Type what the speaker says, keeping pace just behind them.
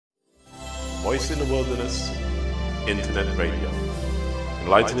Voice in the Wilderness Internet Radio,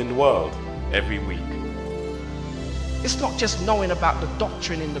 enlightening the world every week. It's not just knowing about the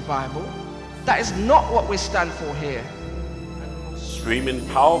doctrine in the Bible. That is not what we stand for here. Streaming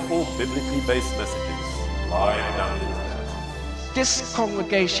powerful biblically based messages live down the internet. This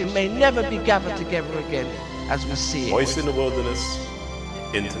congregation may never be gathered together again as we see it. Voice in the Wilderness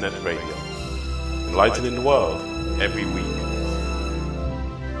Internet Radio, enlightening the world every week.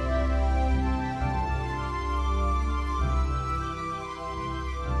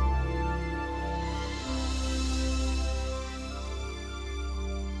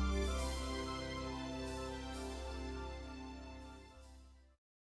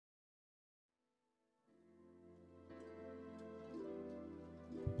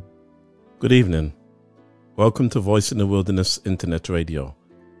 Good evening. Welcome to Voice in the Wilderness Internet Radio.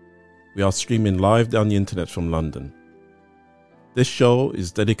 We are streaming live down the internet from London. This show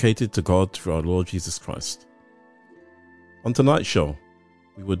is dedicated to God through our Lord Jesus Christ. On tonight's show,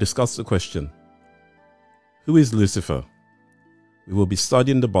 we will discuss the question, who is Lucifer? We will be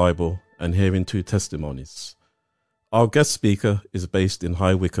studying the Bible and hearing two testimonies. Our guest speaker is based in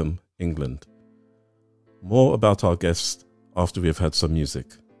High Wycombe, England. More about our guest after we have had some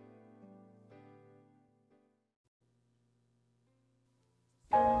music.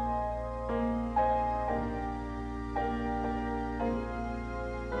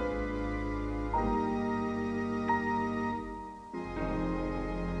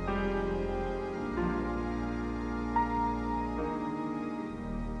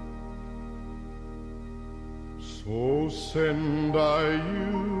 So send I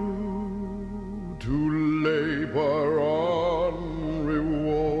you to labor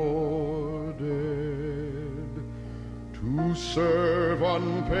unrewarded, to serve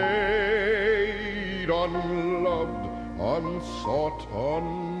unpaid, unloved, unsought,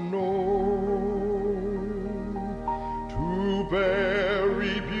 unknown, to bear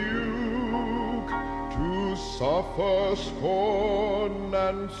rebuke, to suffer scorn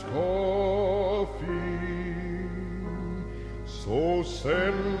and scoffing. So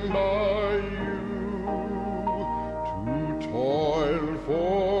send I you to toil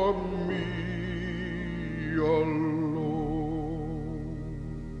for me alone.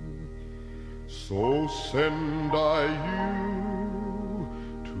 So send I you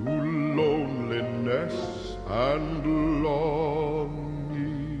to loneliness and longing,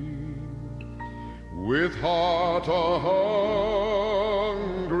 with heart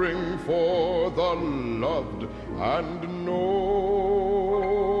a-hungering for the loved and known,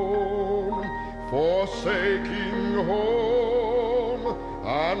 forsaking home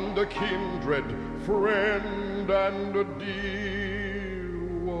and a kindred, friend and a dear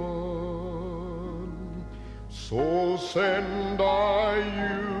one. So send I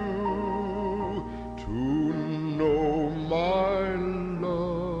you to know my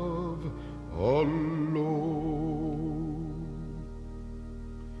love alone.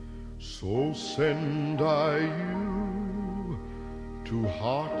 So send I you to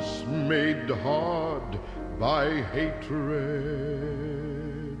hearts made hard by hatred,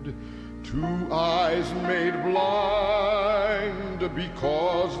 to eyes made blind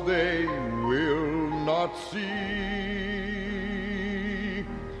because they will not see,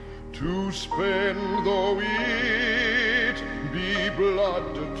 to spend though it be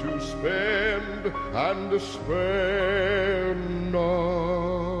blood, to spend and spare not.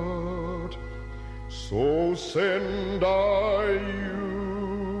 So send I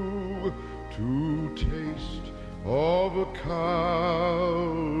you to taste of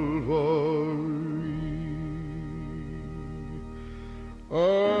Calvary,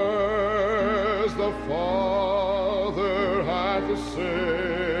 as the Father hath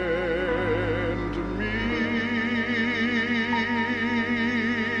sent me,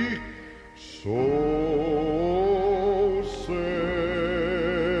 so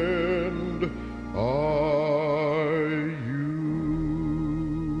send I you.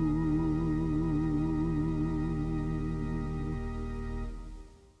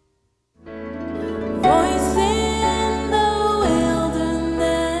 Voice in the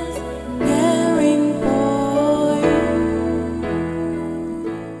wilderness, caring for you.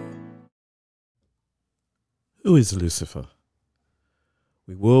 Who is Lucifer?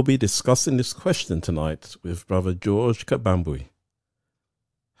 We will be discussing this question tonight with Brother George Kabambwe.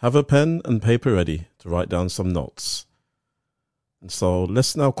 Have a pen and paper ready to write down some notes. And so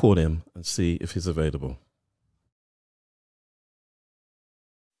let's now call him and see if he's available.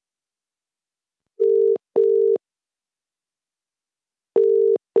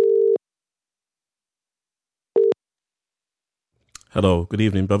 Hello, good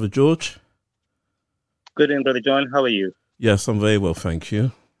evening, Brother George. Good evening, Brother John. How are you? Yes, I'm very well, thank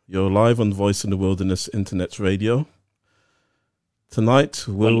you. You're live on Voice in the Wilderness Internet Radio. Tonight,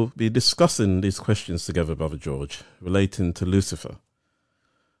 we'll be discussing these questions together, Brother George, relating to Lucifer.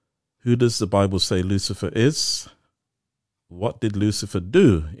 Who does the Bible say Lucifer is? What did Lucifer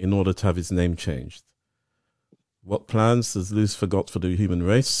do in order to have his name changed? What plans has Lucifer got for the human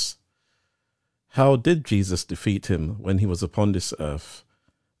race? How did Jesus defeat him when he was upon this earth?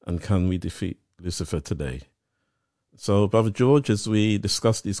 And can we defeat Lucifer today? So, Brother George, as we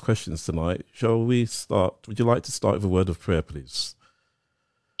discuss these questions tonight, shall we start? Would you like to start with a word of prayer, please?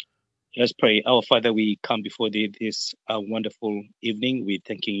 Let's pray. Our Father, we come before thee this wonderful evening. We're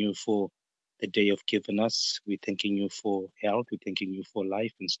thanking you for the day you've given us. We're thanking you for health. We're thanking you for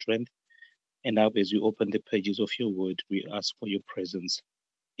life and strength. And now, as we open the pages of your word, we ask for your presence.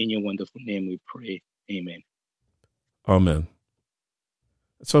 In your wonderful name we pray. Amen. Amen.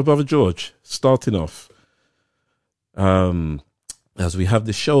 So, Brother George, starting off, as we have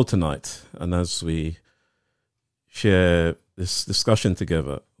this show tonight and as we share this discussion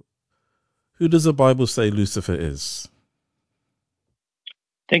together, who does the Bible say Lucifer is?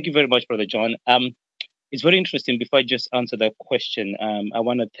 Thank you very much, Brother John. It's very interesting. Before I just answer that question, I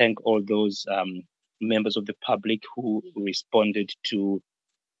want to thank all those members of the public who responded to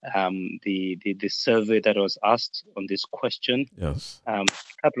the survey that was asked on this question. Yes. A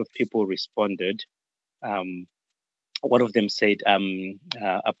couple of people responded. One of them said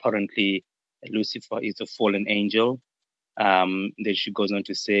apparently Lucifer is a fallen angel. Then she goes on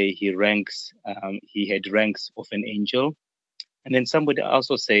to say he had ranks of an angel. And then somebody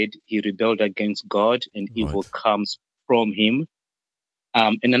also said he rebelled against God and evil comes from him.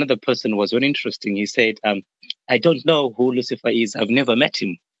 And another person was very interesting. He said, I don't know who Lucifer is. I've never met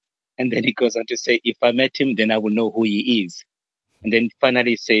him. And then he goes on to say, if I met him, then I will know who he is. And then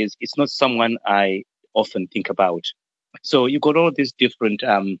finally says, it's not someone I often think about. So you got all these different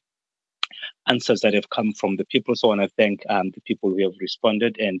answers that have come from the people. So I want to thank the people who have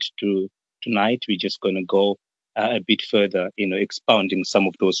responded. And tonight, we're just going to go a bit further, expounding some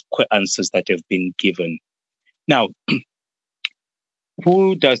of those answers that have been given. Now,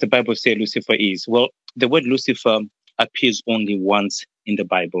 who does the Bible say Lucifer is? Well, the word Lucifer appears only once in the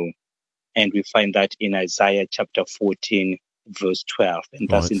Bible. And we find that in Isaiah chapter 14, verse 12. And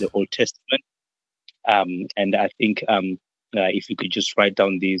that's in the Old Testament. And I think if you could just write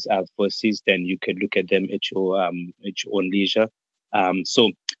down these verses, then you could look at them at your own leisure.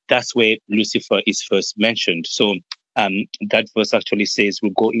 So that's where Lucifer is first mentioned. So that verse actually says,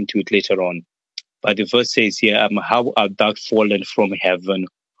 we'll go into it later on. But the verse says here, how art thou fallen from heaven,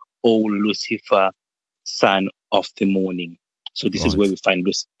 O Lucifer, son of the morning. So this is where we find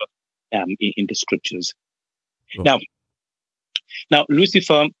Lucifer in the scriptures. Now,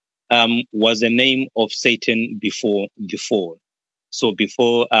 Lucifer was a name of Satan before the fall. So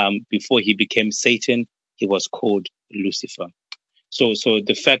before he became Satan, he was called Lucifer. So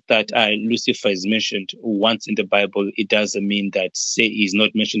the fact that Lucifer is mentioned once in the Bible, it doesn't mean that he's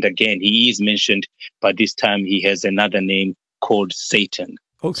not mentioned again. He is mentioned, but this time he has another name called Satan.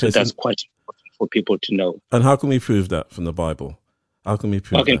 Okay, so that's quite important for people to know. And how can we prove that from the Bible? How can we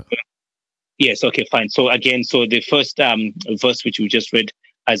prove that? Yes, okay, fine. So again, the first verse which we just read,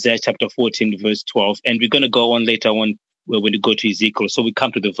 Isaiah chapter 14, verse 12, and we're going to go on later on when we go to Ezekiel. So we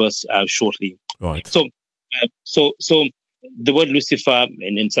come to the verse shortly. Right. So the word Lucifer,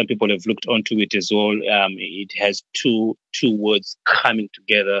 and then some people have looked onto it as well. It has two words coming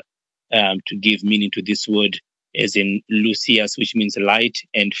together to give meaning to this word, as in Lucius, which means light,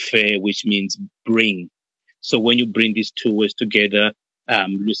 and Fer, which means bring. So when you bring these two words together,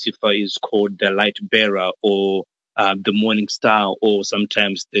 Lucifer is called the light bearer, or the morning star, or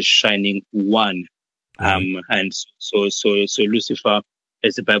sometimes the shining one. And so Lucifer,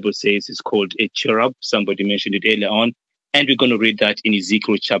 as the Bible says, is called a cherub. Somebody mentioned it earlier on. And we're going to read that in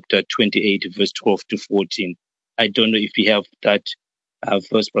Ezekiel chapter 28, verse 12 to 14. I don't know if you have that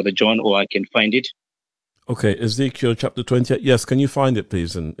verse, Brother John, or I can find it. Okay, Ezekiel chapter 28. Yes, can you find it,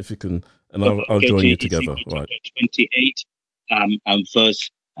 please? And if you can, and I'll join you together. Ezekiel Right. 28, and verse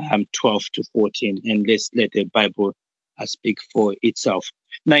 12 to 14. And let's let the Bible speak for itself.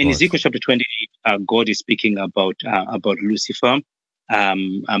 Now, in Ezekiel chapter 28, God is speaking about Lucifer,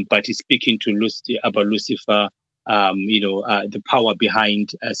 but he's speaking to about Lucifer. The power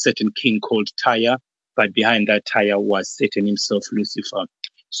behind a certain king called Tyre, but behind that Tyre was Satan himself, Lucifer.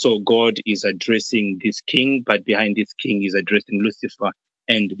 So God is addressing this king, but behind this king is addressing Lucifer,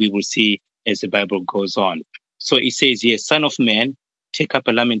 and we will see as the Bible goes on. So it says here, Son of man, take up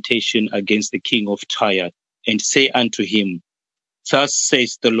a lamentation against the king of Tyre, and say unto him, Thus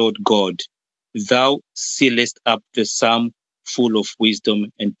says the Lord God, thou sealest up the sum full of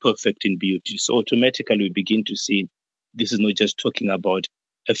wisdom and perfect in beauty. So automatically we begin to see this is not just talking about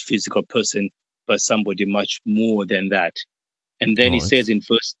a physical person, but somebody much more than that. And then he Right. says in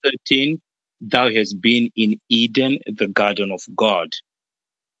verse 13, thou hast been in Eden, the garden of God.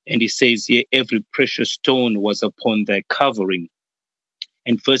 And he says here, every precious stone was upon thy covering.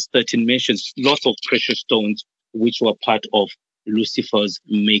 And verse 13 mentions lots of precious stones, which were part of Lucifer's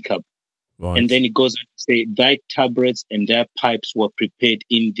makeup. Right. And then it goes on to say, thy tabrets and thy pipes were prepared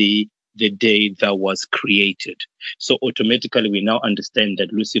in thee the day that was created. So automatically we now understand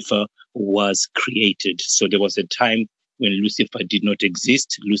that Lucifer was created. So there was a time when Lucifer did not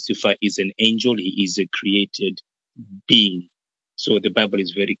exist. Lucifer is an angel. He is a created being. So the Bible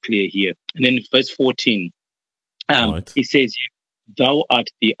is very clear here. And then in verse 14, Right. it says, thou art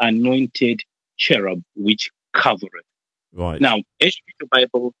the anointed cherub which covereth. Right. Now, as you read the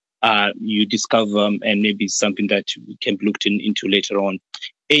Bible, you discover, and maybe something that can be looked into later on,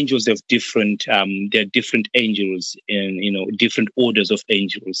 angels have different, there are different angels and, different orders of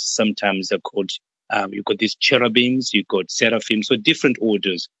angels. Sometimes they're called, you've got these cherubims, you've got seraphim, so different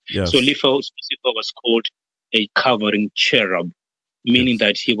orders. Yes. So Lucifer was called a covering cherub, meaning Yes.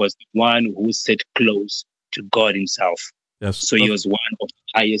 that he was the one who sat close to God himself. Yes. So he was one of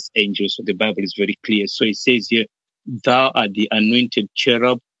the highest angels. So the Bible is very clear. So it says here, thou art the anointed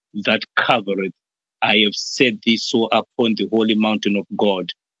cherub that covereth. I have set thee so upon the holy mountain of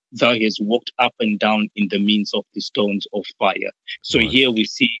God. Thou hast walked up and down in the midst of the stones of fire. So Right. here we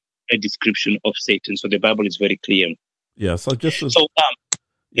see a description of Satan. So the Bible is very clear. Yes. So just as, So,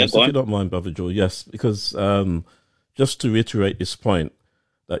 yes, go if you on. don't mind, Brother George. Yes, because just to reiterate this point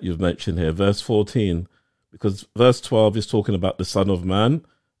that you've mentioned here, verse 14, because verse 12 is talking about the Son of Man,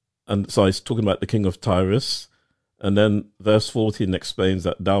 and so it's talking about the King of Tyrus, and then verse 14 explains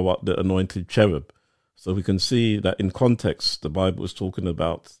that thou art the anointed cherub. So we can see that in context, the Bible is talking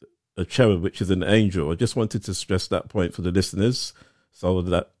about a cherub, which is an angel. I just wanted to stress that point for the listeners so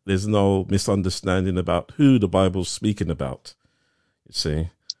that there's no misunderstanding about who the Bible's speaking about. You see?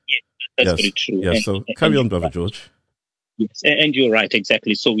 That's Yes. very true. Yes. So carry on, Brother George. Yes, and you're right,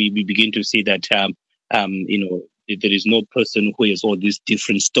 exactly. So we begin to see that, there is no person who has all these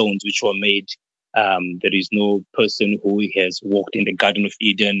different stones which were made. There is no person who has walked in the Garden of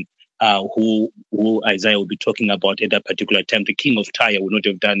Eden, who Isaiah will be talking about at that particular time. The king of Tyre would not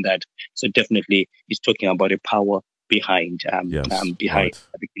have done that. So definitely he's talking about a power behind Yes. behind Right.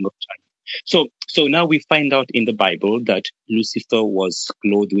 the king of Tyre. So now we find out in the Bible that Lucifer was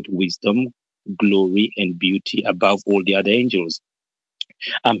clothed with wisdom, glory, and beauty above all the other angels.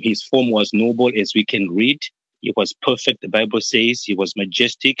 His form was noble, as we can read. He was perfect, the Bible says. He was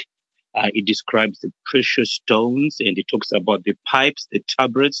majestic. It describes the precious stones, and it talks about the pipes, the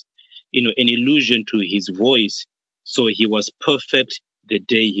tabrets, an allusion to his voice. So he was perfect the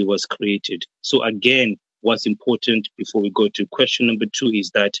day he was created. So again, what's important before we go to question number 2 is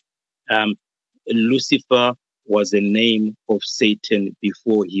that Lucifer was the name of Satan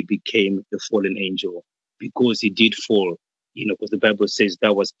before he became a fallen angel, because he did fall, because the Bible says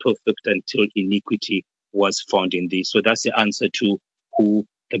that was perfect until iniquity was found in thee. So that's the answer to who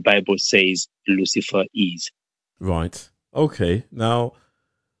the Bible says Lucifer is. Right. Okay. Now,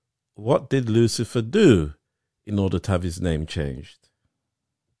 what did Lucifer do in order to have his name changed?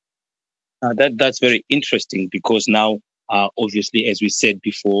 That's very interesting, because now, obviously, as we said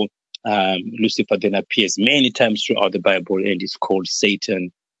before, Lucifer then appears many times throughout the Bible, and is called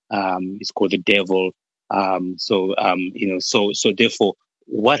Satan. It's called the devil. So therefore,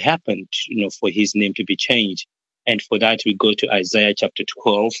 what happened, for his name to be changed? And for that, we go to Isaiah chapter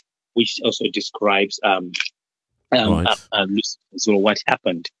 12, which also describes Right. Lucifer. So what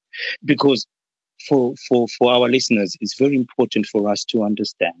happened? Because for our listeners, it's very important for us to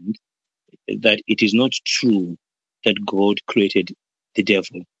understand that it is not true that God created the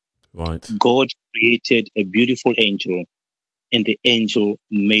devil. Right. God created a beautiful angel, and the angel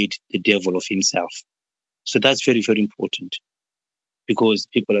made the devil of himself. So that's very, very important, because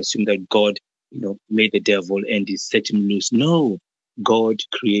people assume that God, made the devil and he set him loose. No, God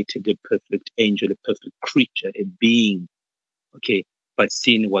created a perfect angel, a perfect creature, a being. Okay, but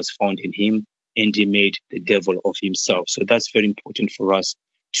sin was found in him, and he made the devil of himself. So that's very important for us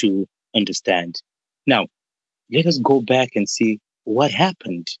to understand. Now, let us go back and see what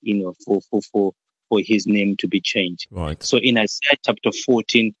happened, for his name to be changed. Right. So in Isaiah chapter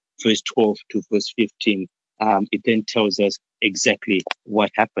 14, verse 12 to verse 15, it then tells us exactly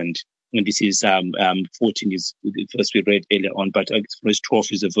what happened. And this is 14 is the verse we read earlier on, but verse 12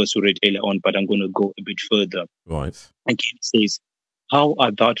 is the verse we read earlier on, but I'm going to go a bit further. Right. Again, it says, how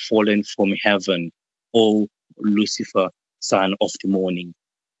art thou fallen from heaven, O Lucifer, son of the morning?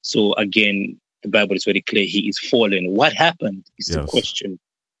 So again, the Bible is very clear. He is fallen. What happened is the Yes. question.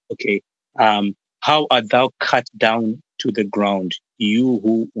 Okay. How art thou cut down to the ground, you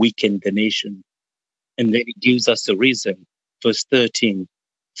who weakened the nation? And then it gives us a reason. Verse 13,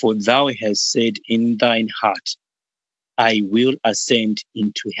 for thou hast said in thine heart, I will ascend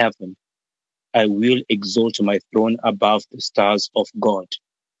into heaven. I will exalt my throne above the stars of God.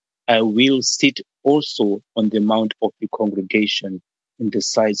 I will sit also on the mount of the congregation in the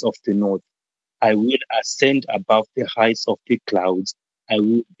sides of the north. I will ascend above the heights of the clouds. I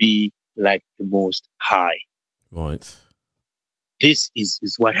will be like the Most High. Right. This is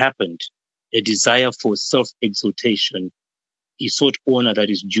what happened. A desire for self-exaltation. He sought honor that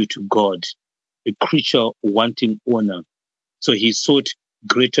is due to God. A creature wanting honor. So he sought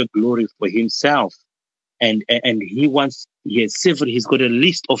greater glory for himself. And he's got a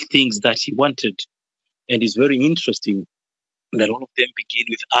list of things that he wanted. And it's very interesting that all of them begin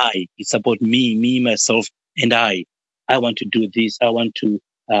with I. It's about me, myself, and I. I want to do this. I want to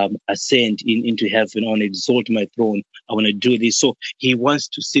ascend into heaven. I want to exalt my throne. I want to do this. So he wants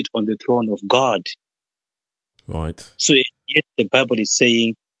to sit on the throne of God. Right. So yet the Bible is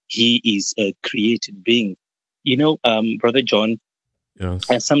saying he is a created being. You know, Brother John, Yes.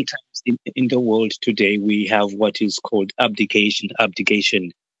 and sometimes in the world today, we have what is called abdication.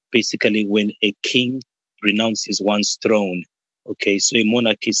 Abdication, basically when a king renounces one's throne. Okay, so a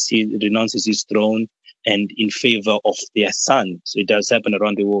monarch renounces his throne and in favor of their son. So it does happen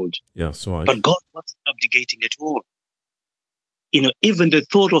around the world. Yes, right. But God wasn't abdicating at all. You know, even the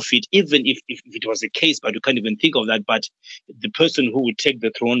thought of it, even if it was a case, but you can't even think of that, but the person who would take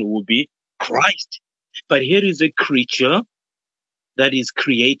the throne would be Christ. But here is a creature that is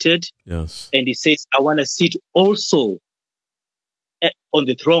created, Yes. and he says, I want to sit also on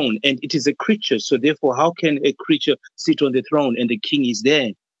the throne, and it is a creature. So therefore, how can a creature sit on the throne and the king is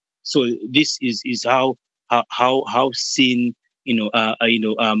there? So this is how sin,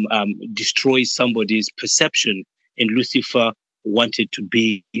 destroys somebody's perception. And Lucifer wanted to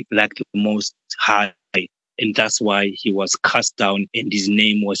be like the Most High, and that's why he was cast down, and his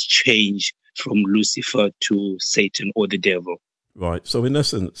name was changed from Lucifer to Satan or the devil. Right. So in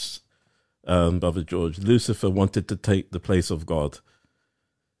essence, Brother George, Lucifer wanted to take the place of God.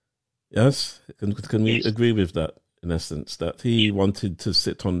 Yes? Can we agree with that, in essence, that he wanted to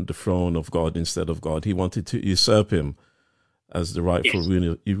sit on the throne of God instead of God? He wanted to usurp him as the rightful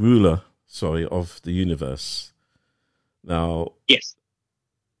ruler of the universe. Now, yes,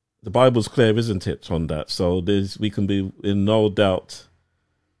 the Bible's clear, isn't it, on that? So we can be in no doubt,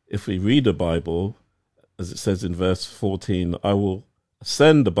 if we read the Bible, as it says in verse 14, I will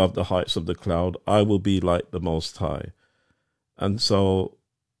ascend above the heights of the cloud. I will be like the Most High. And so,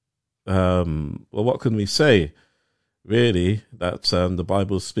 what can we say? Really, that the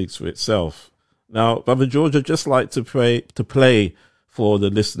Bible speaks for itself. Now, Brother George, I'd just like to play for the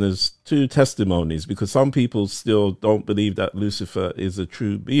listeners 2 testimonies, because some people still don't believe that Lucifer is a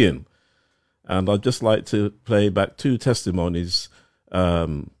true being. And I'd just like to play back 2 testimonies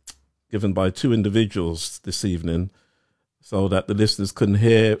given by 2 individuals this evening, so that the listeners can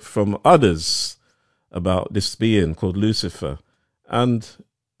hear from others about this being called Lucifer, and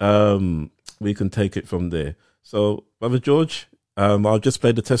we can take it from there. So, Brother George, I'll just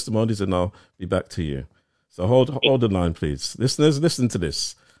play the testimonies and I'll be back to you. So hold the line, please. Listeners, listen to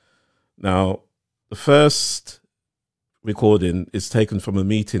this. Now, the first recording is taken from a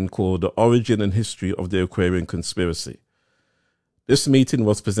meeting called The Origin and History of the Aquarian Conspiracy. This meeting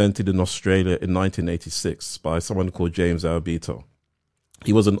was presented in Australia in 1986 by someone called James Arabito.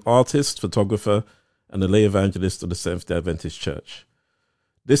 He was an artist, photographer, and a lay evangelist of the Seventh-day Adventist Church.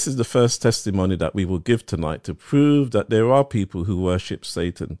 This is the first testimony that we will give tonight to prove that there are people who worship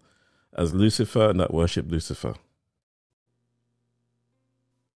Satan as Lucifer and that worship Lucifer.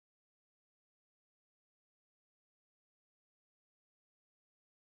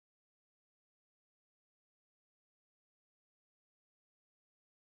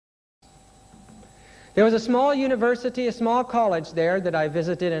 There was a small university, a small college there that I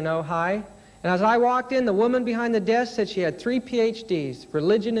visited in Ojai. And as I walked in, the woman behind the desk said she had 3 PhDs,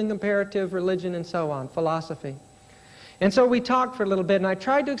 religion and comparative religion and so on, philosophy. And so we talked for a little bit, and I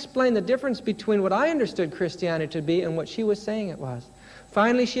tried to explain the difference between what I understood Christianity to be and what she was saying it was.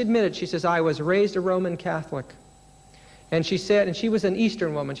 Finally, she admitted, she says, I was raised a Roman Catholic. And she said, and she was an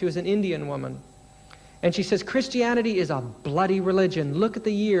Eastern woman, she was an Indian woman. And she says, Christianity is a bloody religion. Look at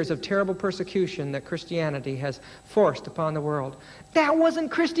the years of terrible persecution that Christianity has forced upon the world. That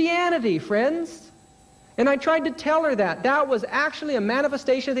wasn't Christianity, friends. And I tried to tell her that. That was actually a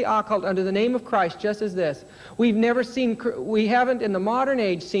manifestation of the occult under the name of Christ, just as this. We haven't in the modern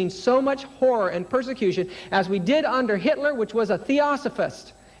age seen so much horror and persecution as we did under Hitler, which was a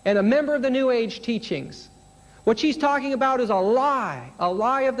theosophist and a member of the New Age teachings. What she's talking about is a lie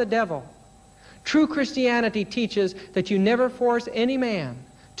of the devil. True Christianity teaches that you never force any man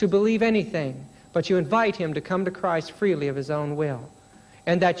to believe anything, but you invite him to come to Christ freely of his own will.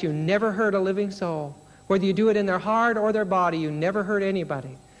 And that you never hurt a living soul. Whether you do it in their heart or their body, you never hurt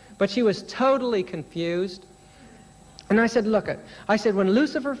anybody. But she was totally confused. And I said, look, I said, when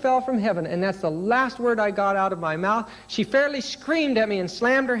Lucifer fell from heaven, and that's the last word I got out of my mouth, she fairly screamed at me and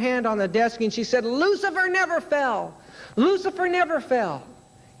slammed her hand on the desk, and she said, Lucifer never fell. Lucifer never fell.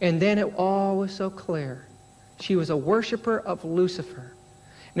 And then it all was so clear. She was a worshiper of Lucifer.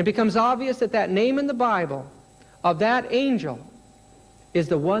 And it becomes obvious that that name in the Bible of that angel is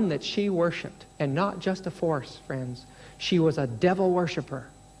the one that she worshipped, and not just a force, friends. She was a devil worshiper,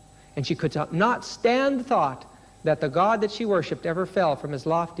 and she could not stand the thought that the God that she worshipped ever fell from his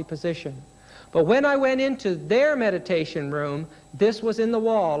lofty position. But when I went into their meditation room, this was in the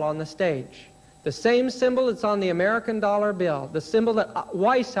wall on the stage. The same symbol that's on the American dollar bill, the symbol that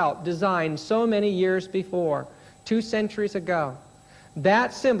Weishaupt designed so many years before, 2 centuries ago.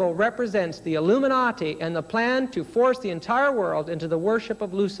 That symbol represents the Illuminati and the plan to force the entire world into the worship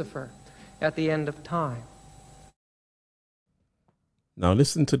of Lucifer at the end of time. Now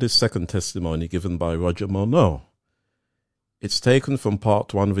listen to this second testimony given by Roger Monod. It's taken from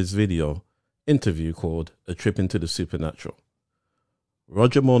part 1 of his video interview called A Trip into the Supernatural.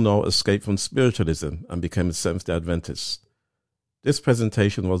 Roger Monod escaped from spiritualism and became a Seventh-day Adventist. This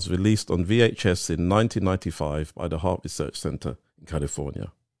presentation was released on VHS in 1995 by the Heart Research Center in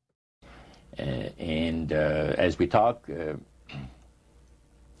California. As we talk, the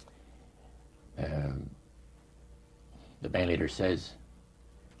band leader says,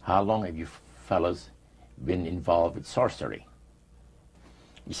 how long have you fellas been involved with sorcery?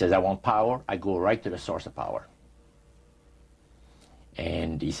 He says, I want power. I go right to the source of power.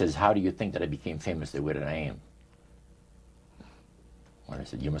 And he says, how do you think that I became famous the way that I am? Well, I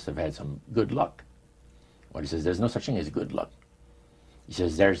said, you must have had some good luck. Well, he says, there's no such thing as good luck. He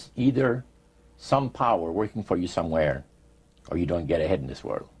says, there's either some power working for you somewhere, or you don't get ahead in this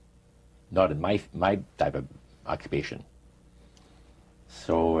world. Not in my type of occupation.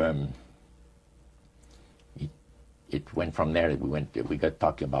 So it went from there. We got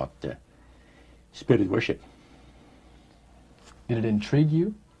talking about spirit worship. Did it intrigue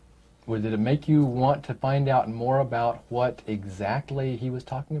you? Or did it make you want to find out more about what exactly he was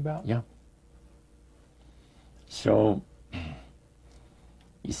talking about? Yeah. So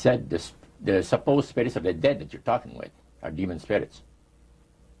he said the supposed spirits of the dead that you're talking with are demon spirits.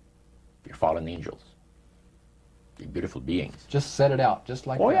 They're fallen angels. They're beautiful beings. Just set it out, just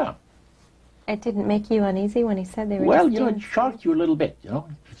like that. Oh, yeah. It didn't make you uneasy when he said they were Well, just it shocked you a little bit,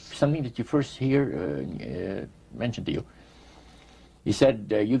 something that you first hear mentioned to you. He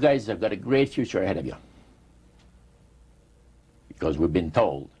said, you guys have got a great future ahead of you. Because we've been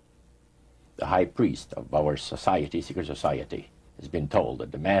told, the high priest of our society, secret society, has been told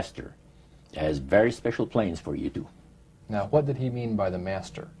that the master has very special plans for you too. Now, what did he mean by the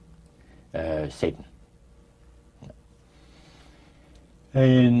master? Satan.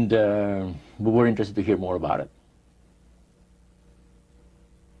 And we were interested to hear more about it.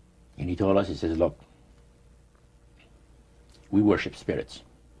 And he told us, he says, look, we worship spirits.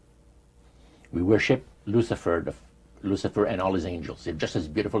 We worship Lucifer and all his angels. They're just as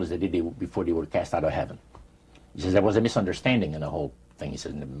beautiful as they did before they were cast out of heaven. He says there was a misunderstanding in the whole thing, he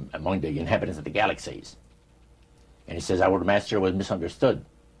says, among the inhabitants of the galaxies. And he says our master was misunderstood.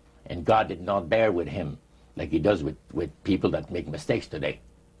 And God did not bear with him like he does with people that make mistakes today.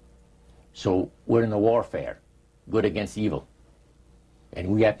 So we're in a warfare, good against evil. And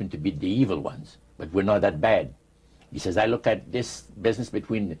we happen to be the evil ones, but we're not that bad. He says, I look at this business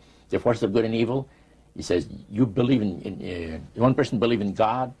between the forces of good and evil. He says, you believe in one person believes in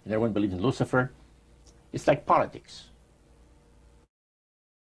God, and everyone believes in Lucifer. It's like politics.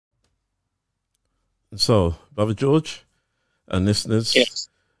 So, Brother George and listeners, Yes.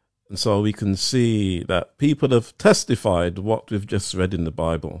 and so we can see that people have testified what we've just read in the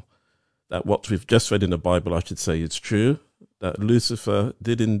Bible, that what we've just read in the Bible, I should say, is true, that Lucifer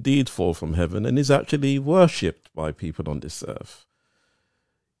did indeed fall from heaven and is actually worshipped by people on this earth.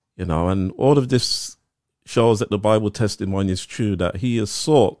 And all of this shows that the Bible testimony is true, that he is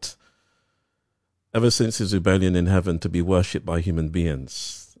sought ever since his rebellion in heaven to be worshipped by human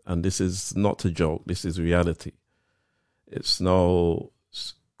beings. And this is not a joke, this is reality. It's no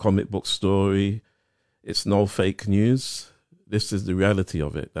comic book story. it's no fake news. This is the reality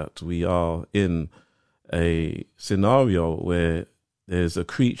of it, that we are in a scenario where there's a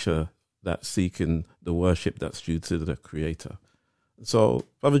creature that's seeking the worship that's due to the Creator. So,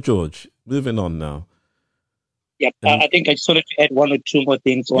 Brother George, moving on now. Yeah, I think I just wanted to add one or two more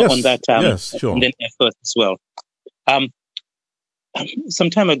things on that. Yes, sure. And then first as well. Some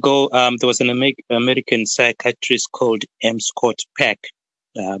time ago, there was an American psychiatrist called M. Scott Peck.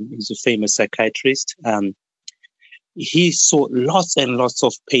 He's a famous psychiatrist. He saw lots and lots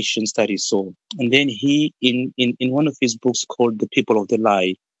of patients that he saw. And then he, in one of his books called The People of the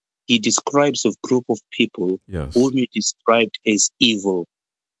Lie, he describes a group of people whom he described as evil.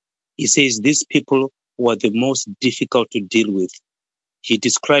 He says these people were the most difficult to deal with. He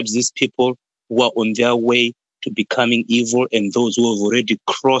describes these people who are on their way to becoming evil and those who have already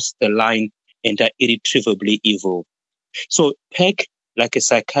crossed the line and are irretrievably evil. So Peck, like a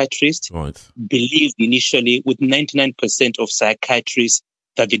psychiatrist, believed initially with 99% of psychiatrists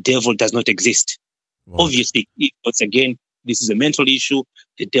that the devil does not exist. Obviously, once again, this is a mental issue.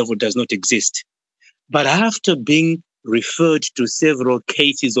 The devil does not exist. But after being referred to several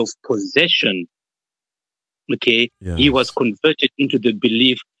cases of possession, he was converted into the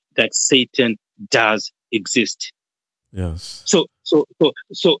belief that Satan does exist. Yes. So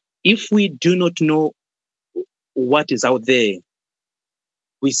if we do not know what is out there,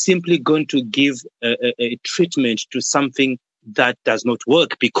 we're simply going to give a treatment to something that does not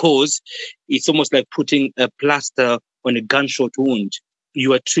work, because it's almost like putting a plaster on a gunshot wound.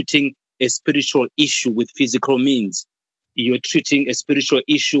 You are treating a spiritual issue with physical means. You're treating a spiritual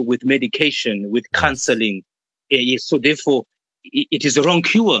issue with medication, with counseling. So therefore, it is the wrong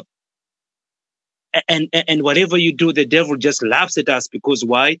cure. And whatever you do, the devil just laughs at us. Because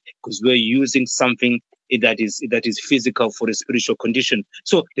why? Because we're using something that is physical for a spiritual condition.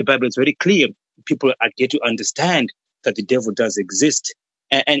 So the Bible is very clear. People get to understand that the devil does exist.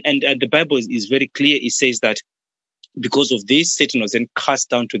 And the Bible is very clear. It says that because of this, Satan was then cast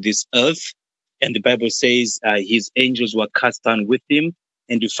down to this earth. And the Bible says his angels were cast down with him.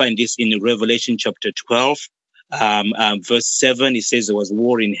 And you find this in Revelation chapter 12. Verse 7, it says there was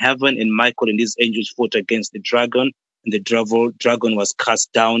war in heaven, and Michael and his angels fought against the dragon, and the dragon was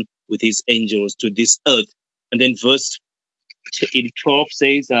cast down with his angels to this earth. And then verse 12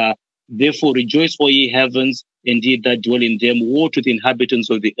 says, therefore rejoice, O ye heavens, indeed that dwell in them. Woe to the inhabitants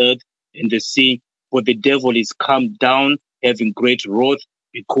of the earth and the sea, for the devil is come down, having great wrath,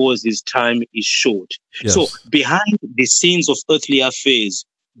 because his time is short. Yes. So behind the scenes of earthly affairs,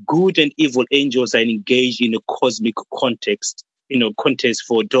 good and evil angels are engaged in a cosmic contest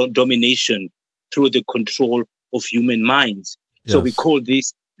for domination through the control of human minds. Yes. So we call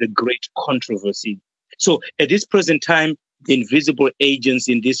this the great controversy. So at this present time, the invisible agents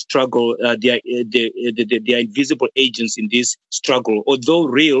in this struggle, they are invisible agents in this struggle. Although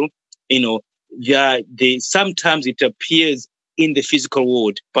real, sometimes it appears in the physical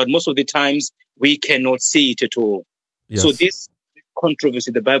world, but most of the times we cannot see it at all. Yes. So this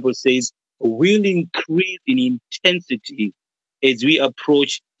controversy, the Bible says, will increase in intensity as we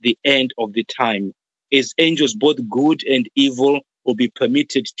approach the end of the time. As angels, both good and evil, will be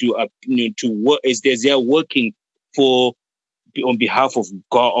permitted to work as they are working on behalf of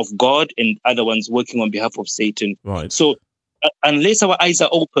God, and other ones working on behalf of Satan. Right. So unless our eyes are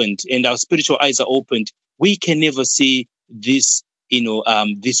opened and our spiritual eyes are opened, we can never see this,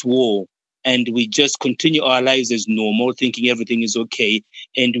 this war. And we just continue our lives as normal, thinking everything is okay.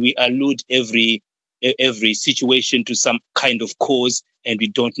 And we allude every situation to some kind of cause, and we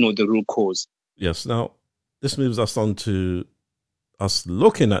don't know the root cause. Yes. Now, this moves us on to us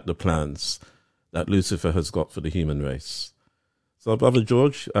looking at the plans that Lucifer has got for the human race. So, Brother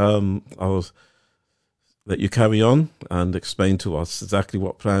George, I'll let you carry on and explain to us exactly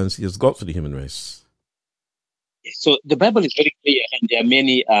what plans he has got for the human race. So the Bible is very clear, and there are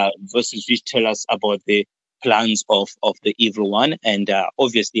many verses which tell us about the plans of the evil one. And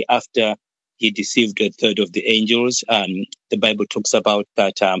obviously, after he deceived a third of the angels, the Bible talks about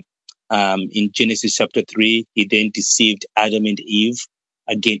that in Genesis chapter 3, he then deceived Adam and Eve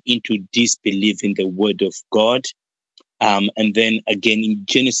again into disbelieving the word of God. And then again in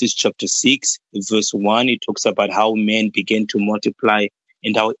Genesis chapter 6, verse 1, it talks about how men began to multiply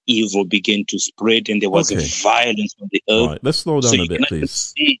and how evil began to spread, and there was a violence on the earth. Right. Let's slow down a bit,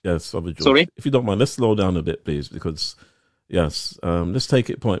 please. Yes, Brother George. Sorry? If you don't mind, let's slow down a bit, please, because, let's take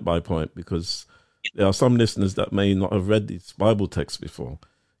it point by point, because there are some listeners that may not have read these Bible texts before,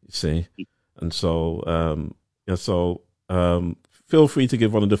 you see. And so, feel free to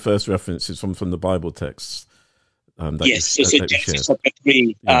give one of the first references from the Bible texts that Yes, you, so that you Genesis shared. chapter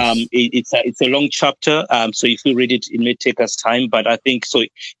 3, Yes. it's a long chapter. So if we read it, it may take us time, but I think so.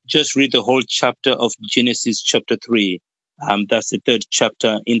 Just read the whole chapter of Genesis chapter 3. That's the third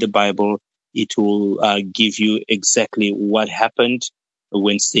chapter in the Bible. It will give you exactly what happened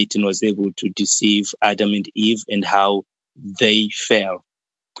when Satan was able to deceive Adam and Eve and how they fell.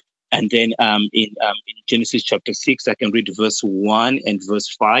 And then in Genesis chapter 6, I can read verse 1 and verse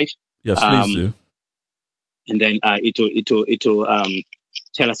 5. Yes, please do. And then it'll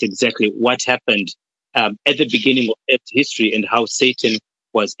tell us exactly what happened at the beginning of Earth's history and how Satan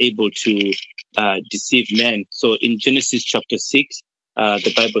was able to deceive man. So in Genesis chapter 6,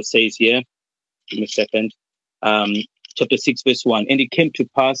 the Bible says here, give me a second, chapter 6, verse 1, and it came to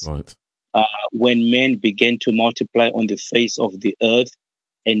pass Right. when men began to multiply on the face of the earth,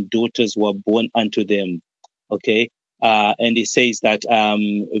 and daughters were born unto them. Okay. And it says that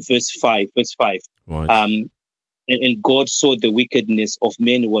verse 5, Right. and God saw the wickedness of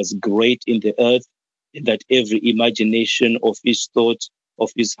men was great in the earth, that every imagination of his thought of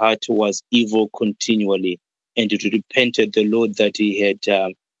his heart was evil continually. And it repented the Lord that he had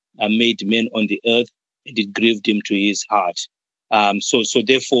made men on the earth, and it grieved him to his heart. So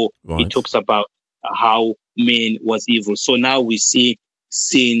therefore, Right. it talks about how man was evil. So now we see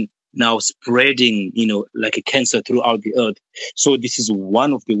sin now spreading, like a cancer throughout the earth. So this is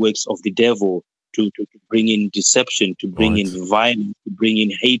one of the works of the devil, to bring in deception, to bring Right. in violence, to bring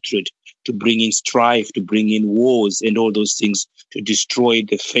in hatred, to bring in strife, to bring in wars and all those things, to destroy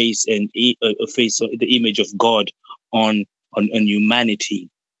the face and the image of God on humanity.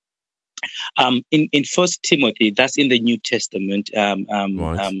 In First Timothy, that's in the New Testament.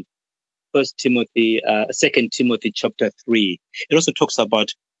 Right. Second Timothy chapter 3. It also talks about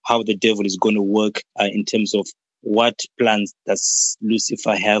how the devil is going to work in terms of what plans does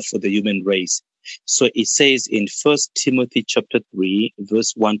Lucifer have for the human race. So it says in First Timothy chapter 3,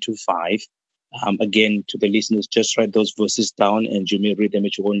 verse 1 to 5. Again, to the listeners, just write those verses down and you may read them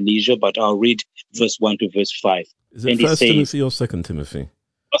at your own leisure, but I'll read verse 1 to verse 5. Is it And First it says, Timothy or Second Timothy?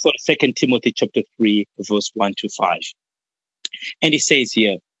 also Second Timothy chapter 3, verse 1 to 5. And it says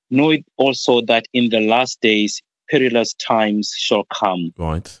here, know it also that in the last days perilous times shall come.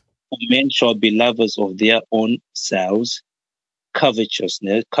 Right. For men shall be lovers of their own selves, covetous,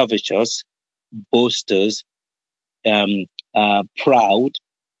 boasters, proud,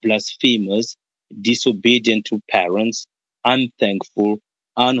 blasphemers, disobedient to parents, unthankful,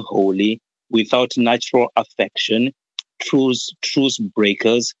 unholy, without natural affection, truth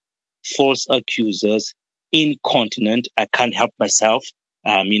breakers, false accusers, incontinent. I can't help myself.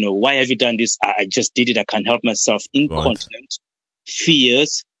 Why have you done this? I just did it. I can't help myself. Incontinent,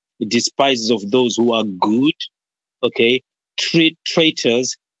 fierce, despisers of those who are good. Okay,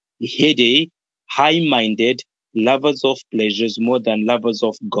 traitors, heady, high-minded, lovers of pleasures more than lovers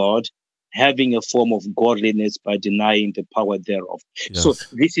of God, having a form of godliness by denying the power thereof. Yes. So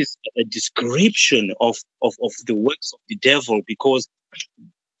this is a description of the works of the devil, because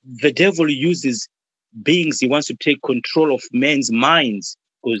the devil uses beings. He wants to take control of men's minds,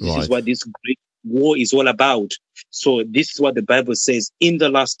 because this is what this great war is all about. So this is what the Bible says in the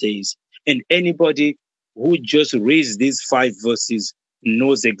last days. And anybody who just reads these 5 verses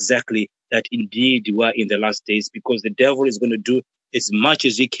knows exactly that indeed we are in the last days, because the devil is going to do as much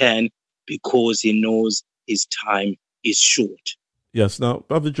as he can, because he knows his time is short. Yes. Now,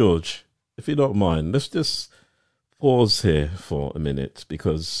 Brother George, if you don't mind, let's just pause here for a minute,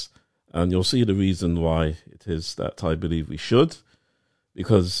 and you'll see the reason why it is that I believe we should,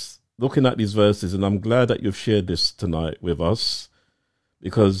 because looking at these verses, and I'm glad that you've shared this tonight with us,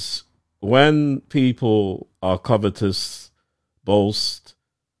 because when people are covetous, boast,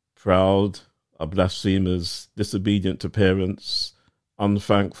 proud, are blasphemers, disobedient to parents,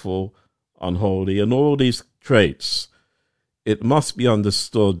 unthankful, unholy, and all these traits, it must be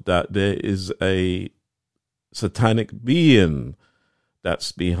understood that there is a satanic being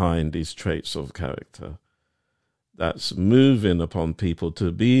that's behind these traits of character, that's moving upon people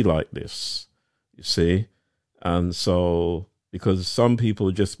to be like this, you see. And so, because some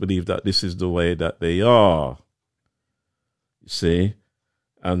people just believe that this is the way that they are, you see.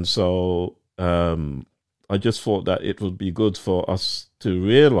 And so I just thought that it would be good for us to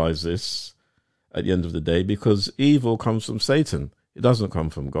realize this at the end of the day, because evil comes from Satan. It doesn't come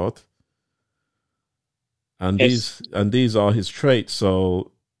from God. And Yes. these are his traits.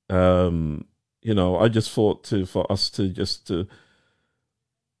 So, I just thought for us to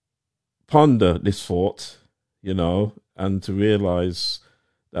ponder this thought, and to realize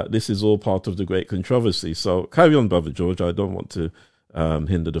that this is all part of the great controversy. So carry on, Brother George. I don't want to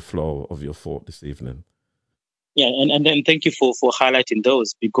hinder the flow of your thought this evening. Yeah, and then thank you for highlighting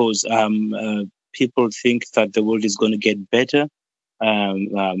those, because people think that the world is going to get better,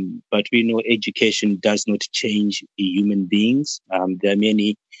 but we know education does not change human beings. There are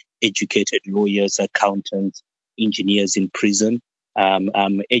many educated lawyers, accountants, engineers in prison.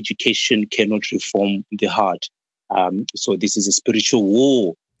 Education cannot reform the heart. So this is a spiritual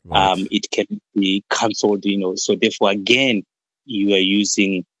war. Right. It can be cancelled, So therefore, again, you are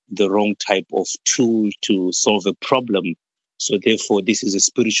using the wrong type of tool to solve a problem. So therefore, this is a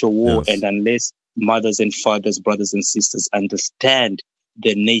spiritual war. Yes. And unless mothers and fathers, brothers and sisters understand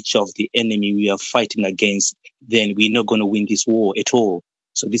the nature of the enemy we are fighting against, then we're not going to win this war at all.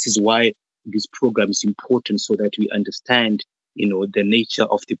 So this is why this program is important, so that we understand, the nature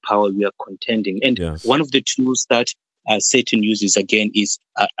of the power we are contending. And Yes. one of the tools that Satan uses again is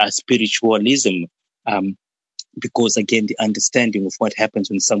spiritualism. Because again, the understanding of what happens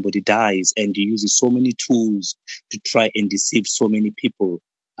when somebody dies, and he uses so many tools to try and deceive so many people.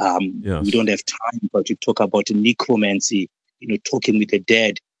 Yes. We don't have time, but you talk about necromancy, talking with the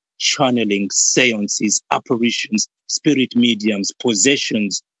dead, channeling, seances, apparitions, spirit mediums,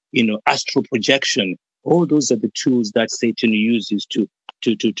 possessions, astral projection. All those are the tools that Satan uses to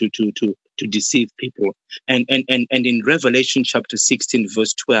deceive people. And in Revelation chapter 16,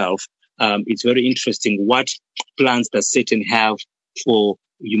 verse 12, it's very interesting. What plans does Satan have for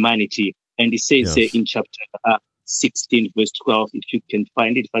humanity? And it says Yes. in chapter 16, verse 12, if you can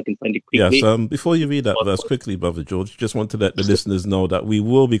find it, if I can find it quickly. Yes, before you read that verse quickly, Brother George, just want to let the listeners know that we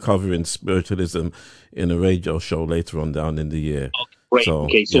will be covering spiritualism in a radio show later on down in the year. Right. So,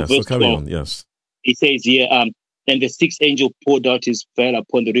 Okay, so yeah, verse carry 12. on, yes. It says here, and the sixth angel poured out his vial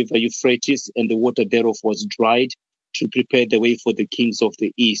upon the river Euphrates, and the water thereof was dried, to prepare the way for the kings of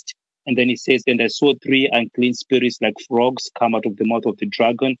the east. And then it says, and I saw three unclean spirits like frogs come out of the mouth of the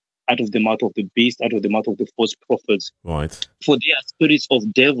dragon, out of the mouth of the beast, out of the mouth of the false prophets. Right. For they are spirits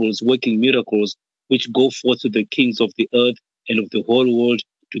of devils working miracles, which go forth to the kings of the earth and of the whole world,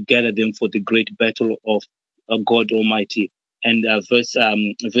 to gather them for the great battle of God Almighty. And verse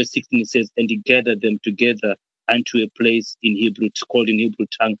 16, it says, and he gathered them together unto a place in Hebrew, called in Hebrew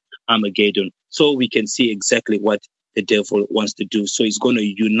tongue Armageddon. So we can see exactly what the devil wants to do. So he's going to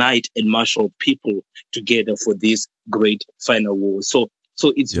unite and marshal people together for this great final war. So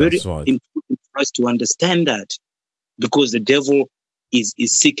it's very important for us to understand that, because the devil is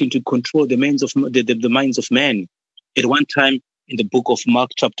seeking to control the minds of the minds of men. At one time in the book of Mark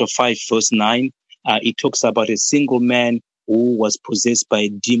chapter 5 verse 9, it talks about a single man who was possessed by a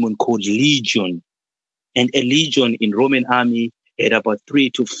demon called Legion. And a legion in Roman army had about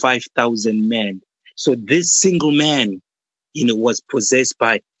 3,000 to 5,000 men. So this single man, was possessed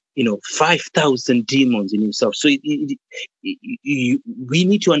by, 5,000 demons in himself. So we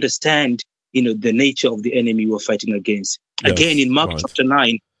need to understand, the nature of the enemy we're fighting against. Yes, again, in Mark chapter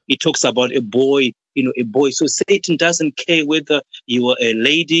 9, it talks about a boy, a boy. So Satan doesn't care whether you are a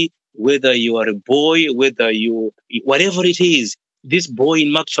lady, whether you are a boy, whether whatever it is. This boy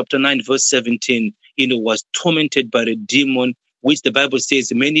in Mark chapter 9, verse 17, was tormented by a demon, which the Bible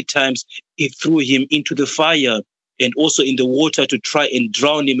says many times it threw him into the fire and also in the water to try and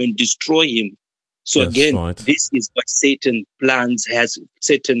drown him and destroy him. So this is what Satan's plans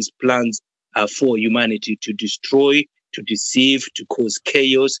for humanity: to destroy, to deceive, to cause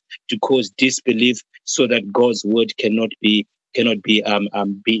chaos, to cause disbelief, so that God's word cannot be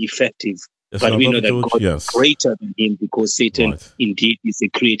effective. Yes, but now, we know Brother that George, God yes. is greater than him, because Satan indeed is a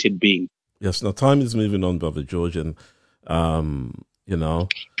created being. Yes, now time is moving on, Brother George, and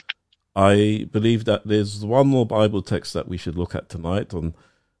I believe that there's one more Bible text that we should look at tonight on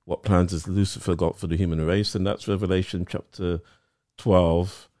what plans has Lucifer got for the human race, and that's Revelation chapter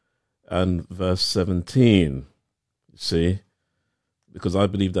 12 and verse 17. You see, because I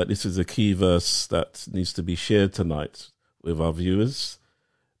believe that this is a key verse that needs to be shared tonight with our viewers.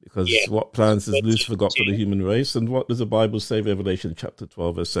 Because what plans has Lucifer got for the human race, and what does the Bible say? Revelation chapter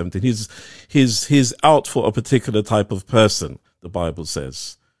 12, verse 17. He's out for a particular type of person, the Bible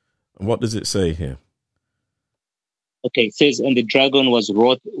says. And what does it say here? Okay, it says, and the dragon was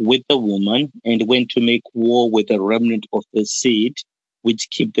wroth with the woman, and went to make war with the remnant of the seed, which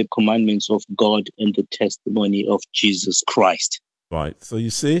keep the commandments of God and the testimony of Jesus Christ. Right. So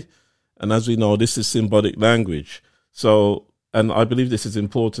you see, and as we know, this is symbolic language. So, and I believe this is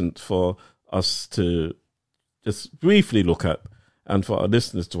important for us to just briefly look at, and for our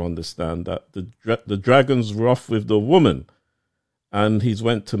listeners to understand that the dragon's wrath with the woman, and he's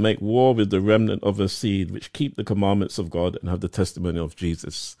went to make war with the remnant of her seed, which keep the commandments of God and have the testimony of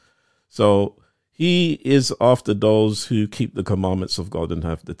Jesus. So he is after those who keep the commandments of God and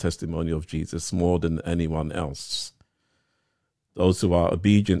have the testimony of Jesus more than anyone else. Those who are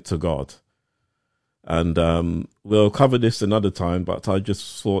obedient to God. And we'll cover this another time, but I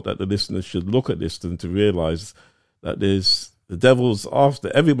just thought that the listeners should look at this and to realize that the devil's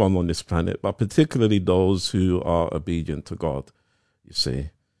after everyone on this planet, but particularly those who are obedient to God, you see.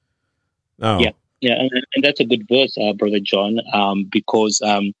 Now, yeah, and that's a good verse, Brother John, because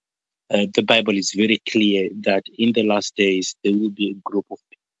the Bible is very clear that in the last days there will be a group of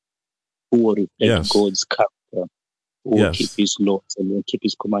people who will reflect God's character, who will keep His laws and will keep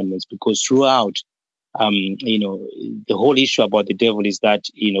His commandments. Because throughout, the whole issue about the devil is that,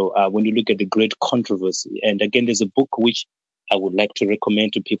 when you look at the great controversy, and again, there's a book which I would like to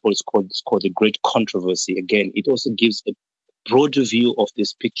recommend to people. It's called The Great Controversy. Again, it also gives a broader view of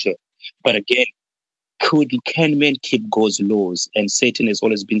this picture. But again, can men keep God's laws? And Satan has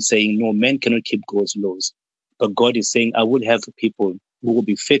always been saying, no, men cannot keep God's laws. But God is saying, I will have people who will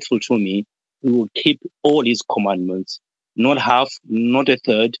be faithful to me, who will keep all His commandments, not half, not a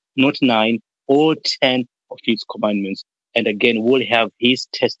third, not 9, all 10 of His commandments. And again, we'll have His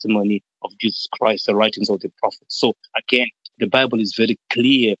testimony of Jesus Christ, the writings of the prophets. So again, the Bible is very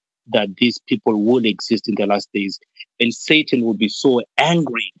clear that these people will exist in the last days. And Satan will be so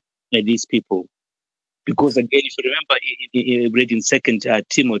angry at these people. Because again, if you remember, he read in 2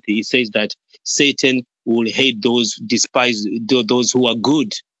 Timothy, he says that Satan will hate those, despise those who are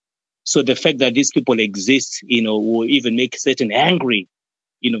good. So the fact that these people exist, will even make Satan angry.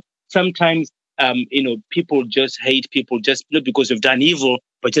 Sometimes, people just hate people just not because you've done evil,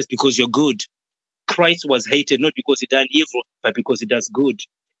 but just because you're good. Christ was hated not because He done evil, but because He does good.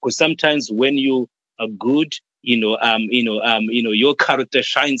 Because sometimes when you are good, your character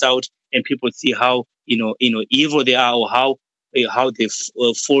shines out, and people see how evil they are, or how they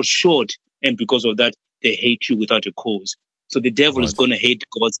fall short, and because of that they hate you without a cause. So the devil is going to hate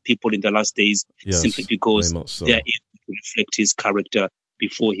God's people in the last days, simply because they are able to reflect His character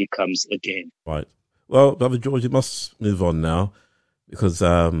before He comes again. Right. Well, Brother George, you must move on now, because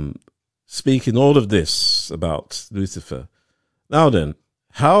speaking all of this about Lucifer, now then,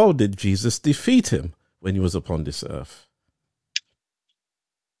 how did Jesus defeat him when He was upon this earth?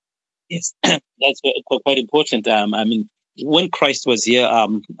 Yes, that's quite important. When Christ was here,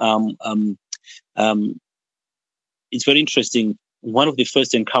 it's very interesting. One of the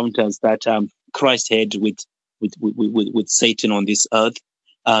first encounters that Christ had with Satan on this earth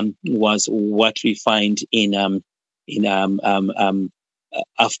was what we find in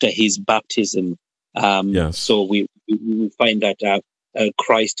after His baptism. So we find that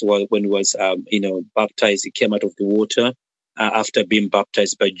Christ, when he was baptized, He came out of the water. After being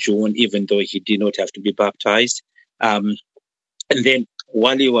baptized by John, even though he did not have to be baptized. And then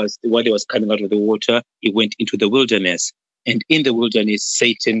while he was coming out of the water, He went into the wilderness. And in the wilderness,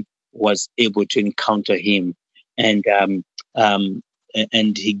 Satan was able to encounter Him. And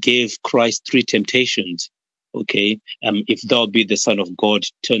He gave Christ 3 temptations. Okay. If thou be the Son of God,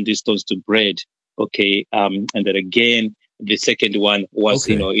 turn these stones to bread. Okay. And then again, the second one was,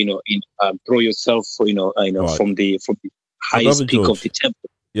 throw yourself, from the highest peak of the temple.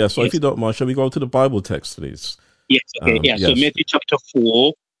 Yeah, so if you don't mind, shall we go to the Bible text, please? Yes, okay, yes. So Matthew chapter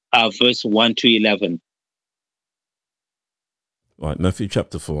 4, verse 1 to 11. Right, Matthew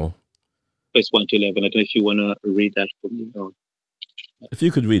chapter 4. Verse 1 to 11. I don't know if you want to read that for me. Or... If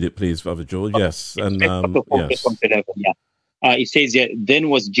you could read it, please, Brother George. Okay. Yes. And chapter 4, verse 1 to 11, yeah. It says here, then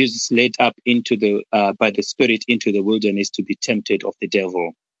was Jesus led up by the Spirit into the wilderness to be tempted of the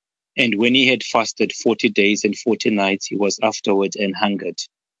devil. And when He had fasted 40 days and 40 nights, He was afterwards and hungered.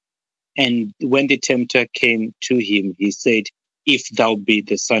 And when the tempter came to Him, He said, if thou be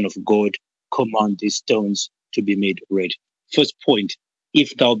the Son of God, command these stones to be made bread. First point,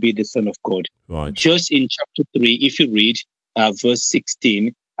 if thou be the Son of God. Right. Just in chapter 3, if you read verse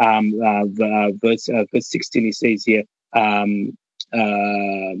 16, verse 16, it says here,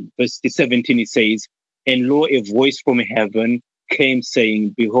 verse 17, it says, and lo, a voice from heaven came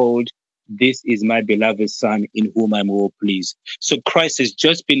saying, behold, this is my beloved Son in whom I'm well pleased. So Christ has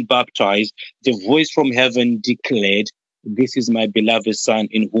just been baptized. The voice from heaven declared, this is my beloved Son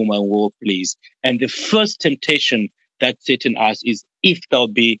in whom I'm well pleased. And the first temptation that Satan asks is, if thou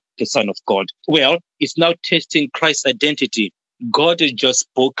be the Son of God. Well, it's now testing Christ's identity. God has just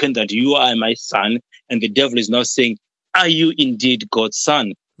spoken that you are my Son, and the devil is now saying, are you indeed God's Son?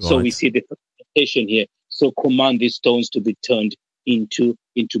 Right. So we see the temptation here. So command these stones to be turned into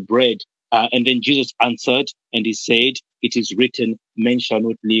bread. And then Jesus answered and He said, it is written, men shall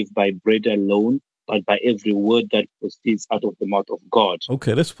not live by bread alone, but by every word that proceeds out of the mouth of God.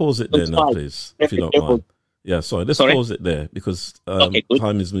 Okay, let's pause it there That's now, fine. please, if you don't Devil- mind. Yeah, sorry, let's Sorry? pause it there because Okay, good.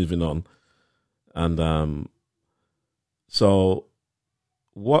 time is moving on. And so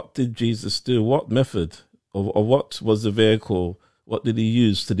what did Jesus do? What method or what was the vehicle? What did he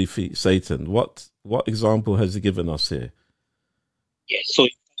use to defeat Satan? What example has he given us here? Yes. So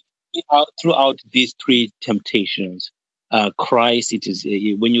throughout these three temptations, Christ, it is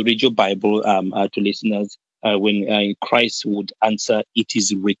when you read your Bible to listeners, when Christ would answer, "It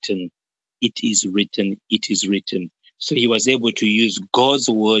is written, it is written, it is written." So he was able to use God's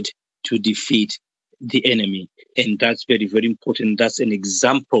word to defeat the enemy, and that's very, very important. That's an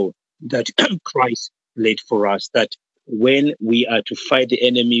example that Christ laid for us. That when we are to fight the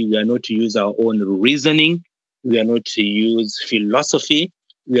enemy, we are not to use our own reasoning, we are not to use philosophy,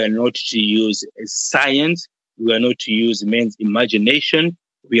 we are not to use science. We are not to use man's imagination.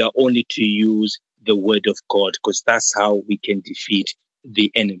 We are only to use the word of God, because that's how we can defeat the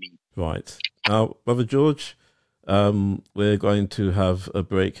enemy. Right. Now, Brother George, we're going to have a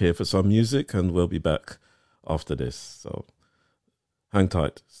break here for some music and we'll be back after this. So hang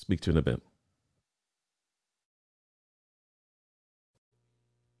tight. Speak to you in a bit.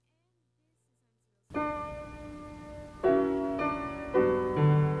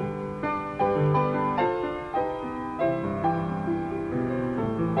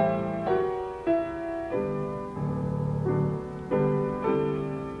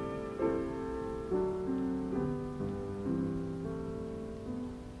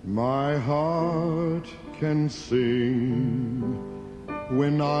 My heart can sing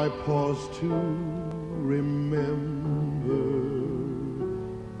when I pause to remember.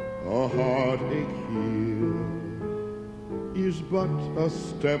 A heartache here is but a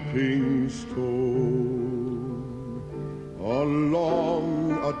stepping stone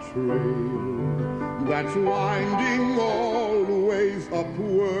along a trail that's winding always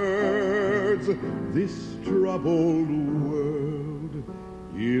upwards. This troubled world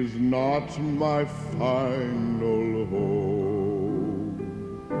is not my final home.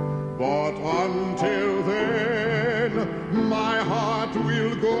 But until then, my heart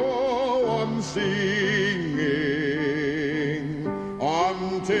will go on singing.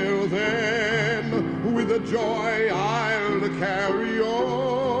 Until then, with a joy I'll carry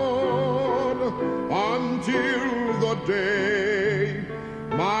on. Until the day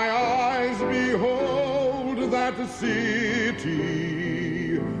my eyes behold that city.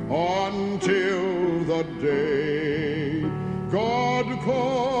 Until the day God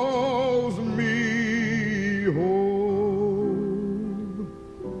calls me home.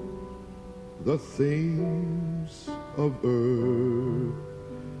 The things of earth,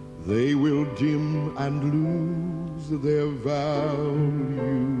 they will dim and lose their value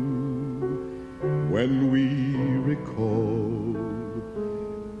when we recall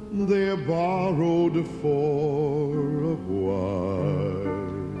they're borrowed for a while.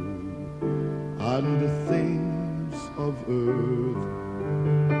 And the things of earth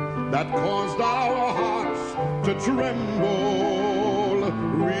that caused our hearts to tremble,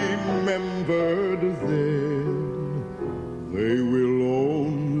 remembered then, they will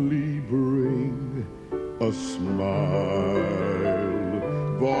only bring a smile.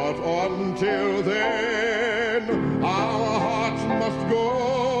 But until then, our hearts must go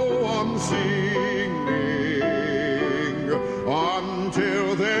on singing.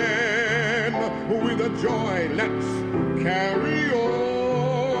 Until then, with a joy, let's carry on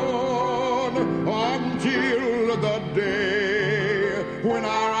until the day when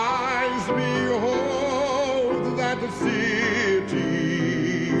our eyes behold that city.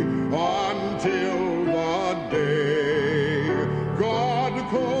 Until the day God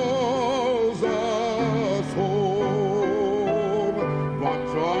calls us home. But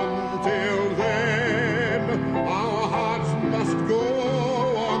until then, our hearts must go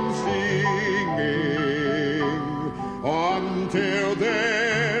on singing. Until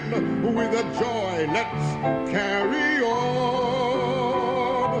then, with a joy, let's carry on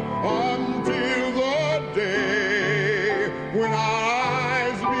until the day when our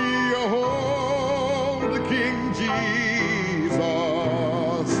eyes behold King Jesus.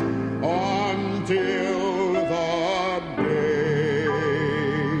 Until the day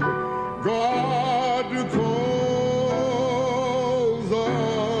God calls us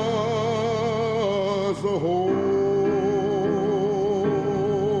home.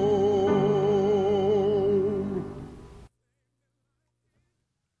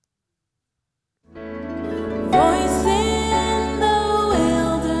 Voice in the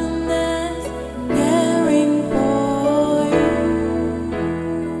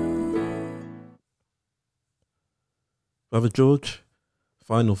Brother George,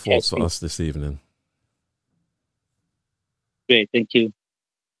 final thoughts for please. us this evening. Great, thank you.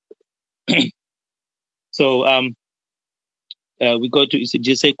 So we go to, did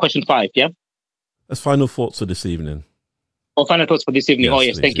you say question 5, yeah? That's final thoughts for this evening. Oh, final thoughts for this evening. Yes,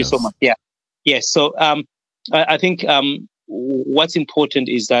 Yes, please, thank you so yes. much. Yeah. Yes. So I think what's important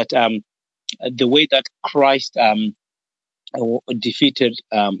is that the way that Christ defeated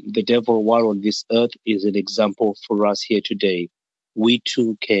the devil while on this earth is an example for us here today. We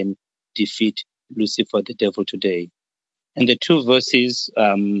too can defeat Lucifer, the devil, today. And the two verses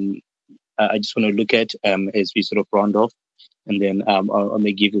I just want to look at as we sort of round off, and then I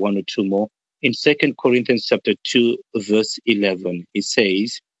may give you one or two more. In 2 Corinthians chapter 2, verse 11, it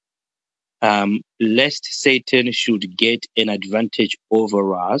says, lest Satan should get an advantage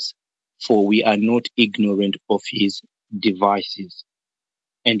over us, for we are not ignorant of his devices.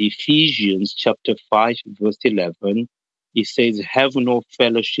 And Ephesians chapter 5, verse 11, it says, have no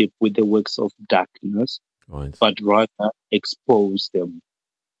fellowship with the works of darkness, Right. but rather expose them.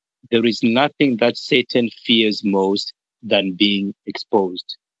 There is nothing that Satan fears most than being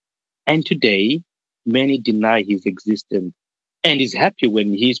exposed. And today, many deny his existence and is happy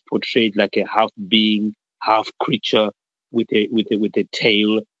when he's portrayed like a half being, half creature with a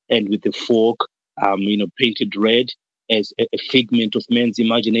tail and with a fork, painted red as a figment of man's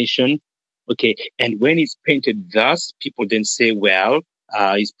imagination. Okay, and when he's painted thus, people then say, well,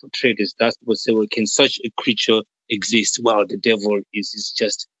 he's portrayed as thus. People say, well, can such a creature exist? Well, the devil is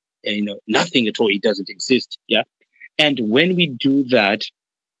just nothing at all. It doesn't exist. Yeah. And when we do that,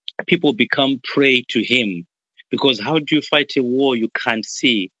 people become prey to him, because how do you fight a war you can't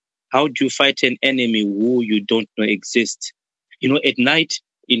see? How do you fight an enemy who you don't know exists? At night,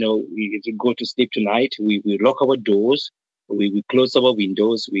 we go to sleep tonight, we lock our doors, we close our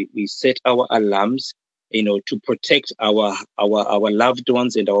windows, we set our alarms, to protect our loved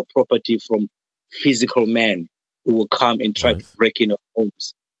ones and our property from physical men who will come and try to break in our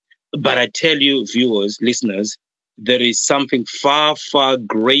homes. But I tell you, viewers, listeners, there is something far, far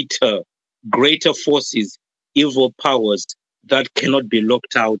greater forces, evil powers that cannot be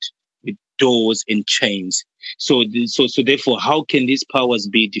locked out with doors and chains. So therefore, how can these powers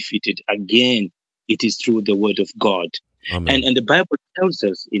be defeated? Again, it is through the word of God. Amen. And the Bible tells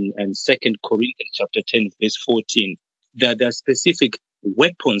us in 2 Corinthians chapter 10, verse 14, that there are specific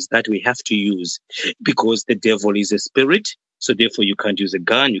weapons that we have to use, because the devil is a spirit. So therefore, you can't use a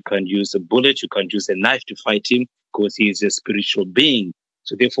gun, you can't use a bullet, you can't use a knife to fight him, because he is a spiritual being.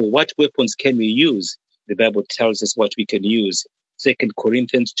 So therefore, what weapons can we use? The Bible tells us what we can use. 2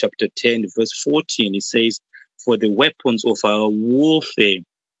 Corinthians chapter 10, verse 14, it says, for the weapons of our warfare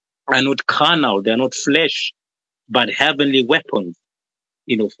are not carnal, they are not flesh, but heavenly weapons,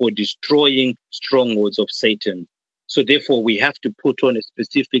 for destroying strongholds of Satan. So therefore, we have to put on a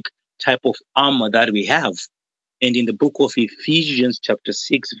specific type of armor that we have. And in the book of Ephesians chapter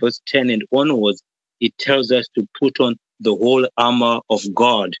 6, verse 10 and onwards, it tells us to put on the whole armor of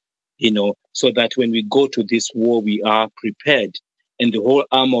God, so that when we go to this war, we are prepared. And the whole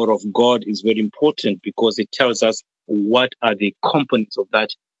armor of God is very important, because it tells us what are the components of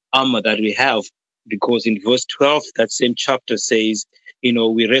that armor that we have. Because in verse 12, that same chapter says,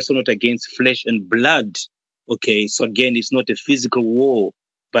 we wrestle not against flesh and blood. Okay, so again, it's not a physical war,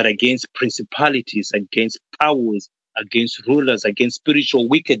 but against principalities, against powers, against rulers, against spiritual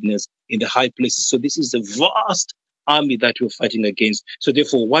wickedness in the high places. So this is a vast army that we're fighting against. So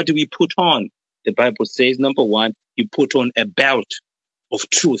therefore, what do we put on? The Bible says, number one, you put on a belt of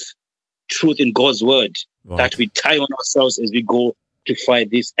truth in God's word, that we tie on ourselves as we go to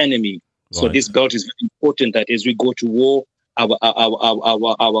fight this enemy. So this belt is very important, that as we go to war,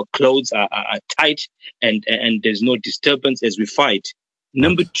 our clothes are tight and there's no disturbance as we fight.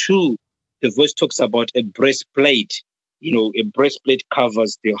 Number two, the verse talks about a breastplate. A breastplate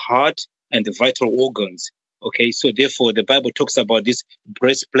covers the heart and the vital organs. Okay, so therefore the Bible talks about this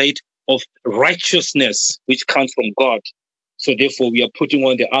breastplate of righteousness, which comes from God. So therefore we are putting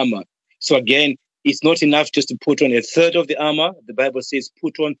on the armor. So again, it's not enough just to put on a third of the armor. The Bible says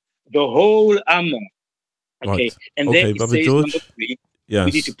put on the whole armor. Okay, and then it Brother says, George, number three, yes,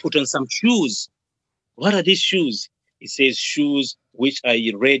 we need to put on some shoes. What are these shoes? It says shoes which are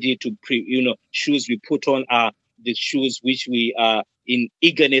ready to, shoes we put on are the shoes which we are in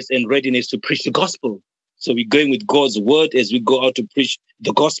eagerness and readiness to preach the gospel. So we're going with God's word as we go out to preach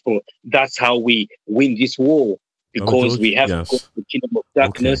the gospel. That's how we win this war, because we have to go to the kingdom of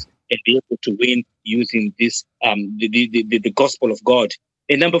darkness and be able to win using this, the gospel of God.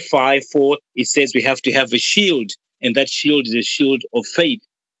 And number 4, it says we have to have a shield, and that shield is a shield of faith.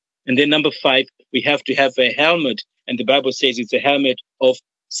 And then number 5, we have to have a helmet, And the Bible says it's a helmet of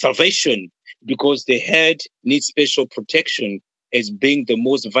salvation, because the head needs special protection as being the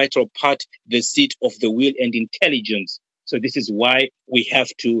most vital part, the seat of the will and intelligence. So this is why we have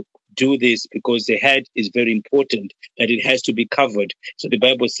to do this, because the head is very important, that it has to be covered. So the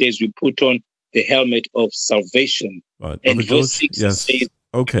Bible says we put on the helmet of salvation. Right. And Brother verse George? 6 Yes. says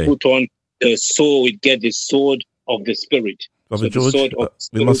Okay. put on the sword, we get the sword of the Spirit. Brother So George, the sword of the we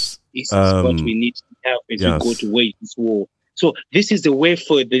Spirit must, is what we need to have as we go to wage this war. So this is the way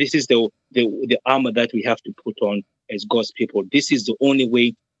forward. This is the armor that we have to put on as God's people. This is the only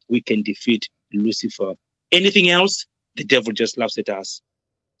way we can defeat Lucifer. Anything else, the devil just laughs at us.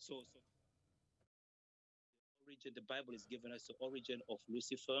 So the Bible has given us the origin of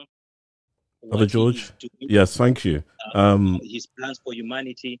Lucifer. Brother George? Yes, thank you. His plans for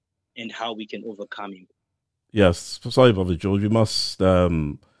humanity and how we can overcome him. Yes, sorry, Brother George. We must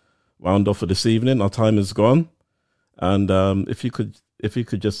round off for this evening. Our time is gone. And if you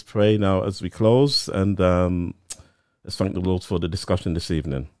could just pray now as we close, and let's thank the Lord for the discussion this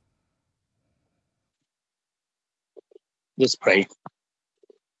evening. Let's pray.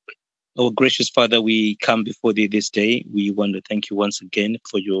 Our gracious Father, we come before thee this day. We want to thank you once again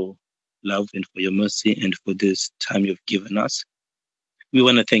for your love and for your mercy and for this time you've given us. We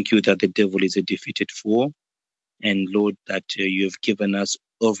want to thank you that the devil is a defeated foe, and Lord, that you have given us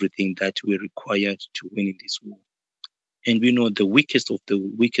everything that we require to win in this war. And we know the weakest of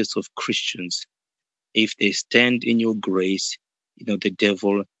Christians, if they stand in your grace, the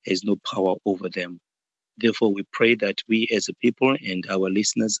devil has no power over them. Therefore, we pray that we as a people and our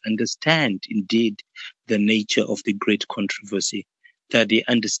listeners understand indeed the nature of the great controversy, that they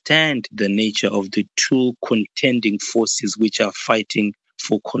understand the nature of the two contending forces which are fighting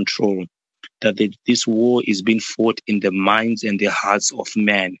for control, that this war is being fought in the minds and the hearts of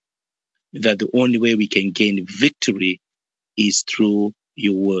man, that the only way we can gain victory is through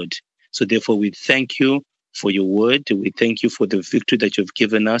your word. So therefore, we thank you for your word. We thank you for the victory that you've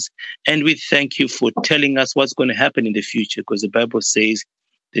given us. And we thank you for telling us what's going to happen in the future, because the Bible says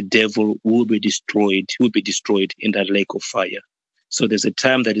the devil will be destroyed. He will be destroyed in that lake of fire. So there's a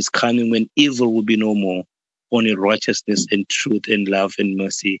time that is coming when evil will be no more, only righteousness and truth and love and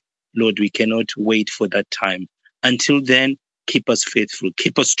mercy. Lord, we cannot wait for that time. Until then, keep us faithful,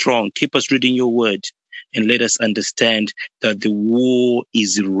 keep us strong, keep us reading your word, and let us understand that the war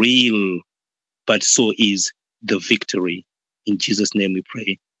is real, but so is the victory. In Jesus' name we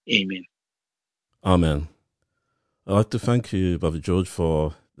pray. Amen. Amen. I'd like to thank you, Brother George,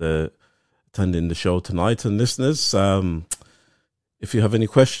 for attending the show tonight. And listeners, if you have any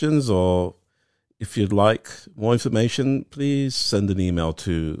questions or if you'd like more information, please send an email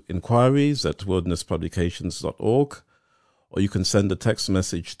to inquiries@wildernesspublications.org, or you can send a text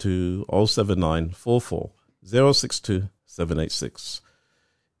message to 07944 062 786.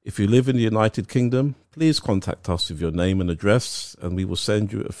 If you live in the United Kingdom, please contact us with your name and address, and we will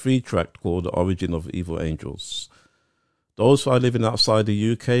send you a free tract called The Origin of Evil Angels. Those who are living outside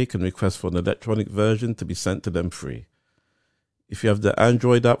the UK can request for an electronic version to be sent to them free. If you have the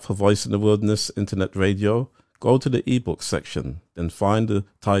Android app for Voice in the Wilderness Internet Radio, go to the ebook section, then find the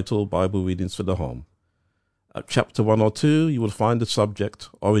title Bible Readings for the Home. At chapter 1 or 2, you will find the subject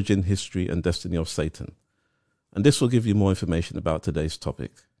Origin, History and Destiny of Satan. And this will give you more information about today's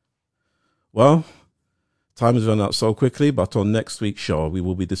topic. Well, time has run out so quickly, but on next week's show, we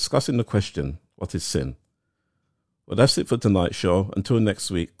will be discussing the question, what is sin? Well, that's it for tonight's show. Until next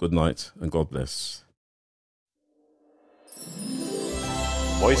week, good night and God bless.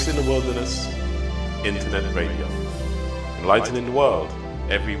 Voice in the Wilderness Internet Radio. Enlightening the world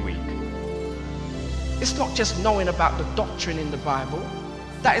every week. It's not just knowing about the doctrine in the Bible.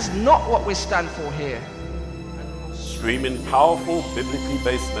 That is not what we stand for here. Streaming powerful, biblically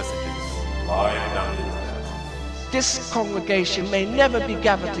based messages live down the internet. This congregation may never be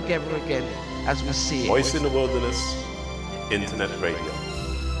gathered together again as we see it. Voice in the Wilderness Internet Radio.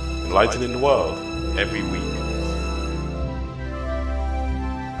 Enlightening the world every week.